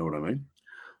 pictures. You know what I mean?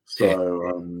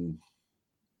 So,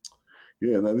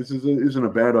 this isn't a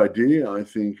bad idea. I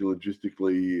think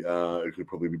logistically it could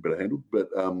probably be better handled, but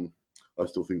I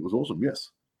still think it was awesome.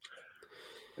 Yes.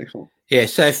 Excellent. Yeah,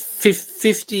 so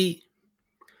 50,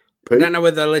 I don't know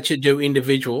whether they'll let you do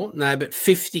individual. No, but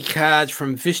 50 cards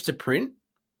from Vistaprint.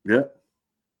 Yeah.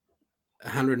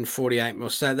 148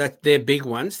 mil. So they're big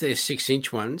ones. They're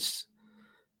 6-inch ones.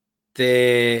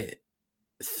 They're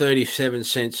 37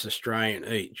 cents Australian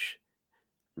each.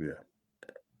 Yeah.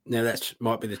 Now that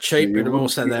might be the cheap, but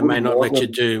also they may not let you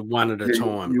do one at a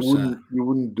time. You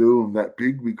wouldn't do them that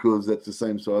big because that's the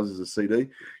same size as a CD.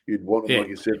 You'd want them, like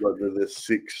you said, like the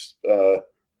 6, like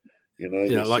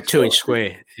 2-inch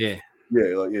square. Yeah.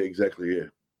 Yeah, exactly.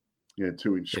 Yeah,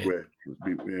 2-inch square would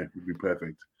be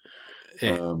perfect.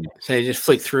 Yeah. So you just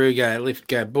flick through, go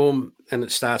boom, and it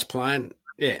starts playing.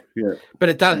 Yeah. Yeah. But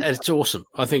it does. It's awesome.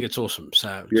 I think it's awesome.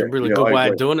 So it's a really good way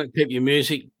of doing it. Keep your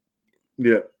music.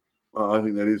 Yeah. I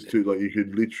think that is too. Like you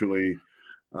could literally,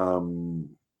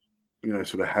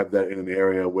 sort of have that in an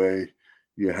area where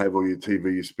you have all your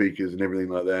TV, your speakers, and everything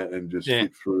like that, and just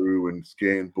flick through and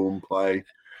scan, boom, play.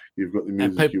 You've got the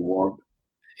music you want.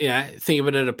 Yeah. Think of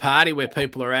it at a party where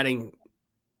people are adding.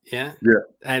 Yeah.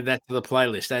 Add that to the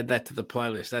playlist. Add that to the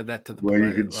playlist. Add that to the. Where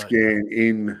you could scan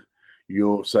in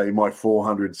your my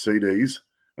 400 CDs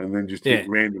and then just hit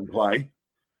random play.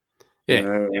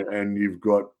 Yeah. And you've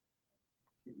got.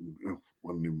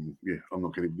 I'm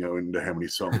not going to go into how many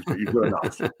songs, but you've got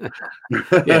enough.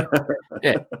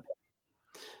 Yeah.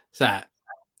 So,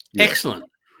 excellent.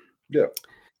 Yeah.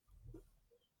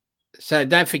 So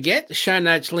don't forget the show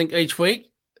notes link each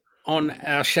week on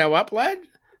our show upload.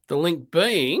 The link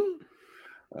being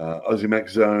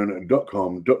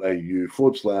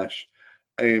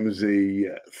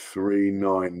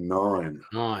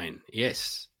AussieMacZone.com.au/AMZ399.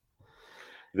 Yes.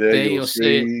 There you'll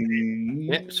see.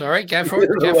 Yep, sorry, go for it.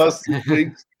 The last 6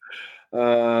 weeks.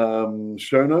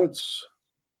 Show notes.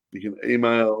 You can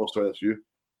email. Also, that's you.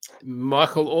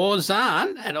 Michael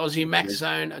Orzan at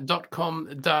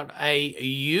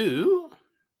AussieMacZone.com.au.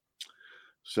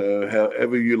 So,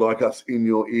 however you like us in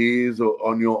your ears or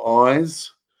on your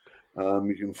eyes,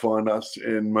 you can find us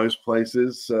in most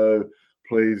places. So,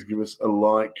 please give us a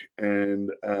like and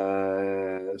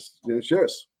share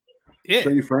us. Yeah.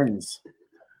 Tell your friends.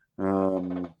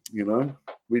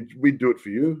 We do it for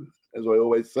you. as I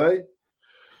always say.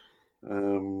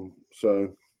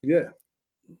 So yeah.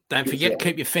 Don't forget,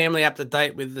 keep your family up to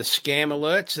date with the scam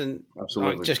alerts, and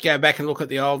Absolutely. just go back and look at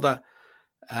the older,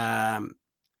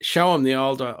 show them the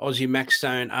older Aussie Max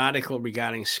Zone article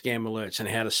regarding scam alerts and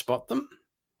how to spot them.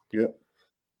 Yep.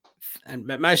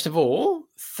 But most of all,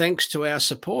 thanks to our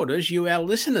supporters, you, our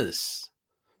listeners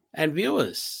and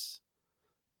viewers.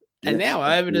 And Yes, now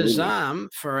over to absolutely. Zam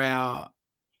for our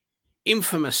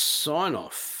infamous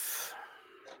sign-off.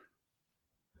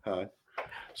 Hi.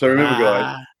 So remember,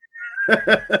 guys,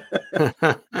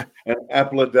 an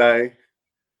apple a day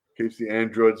keeps the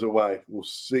androids away. We'll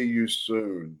see you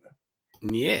soon.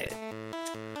 Yeah.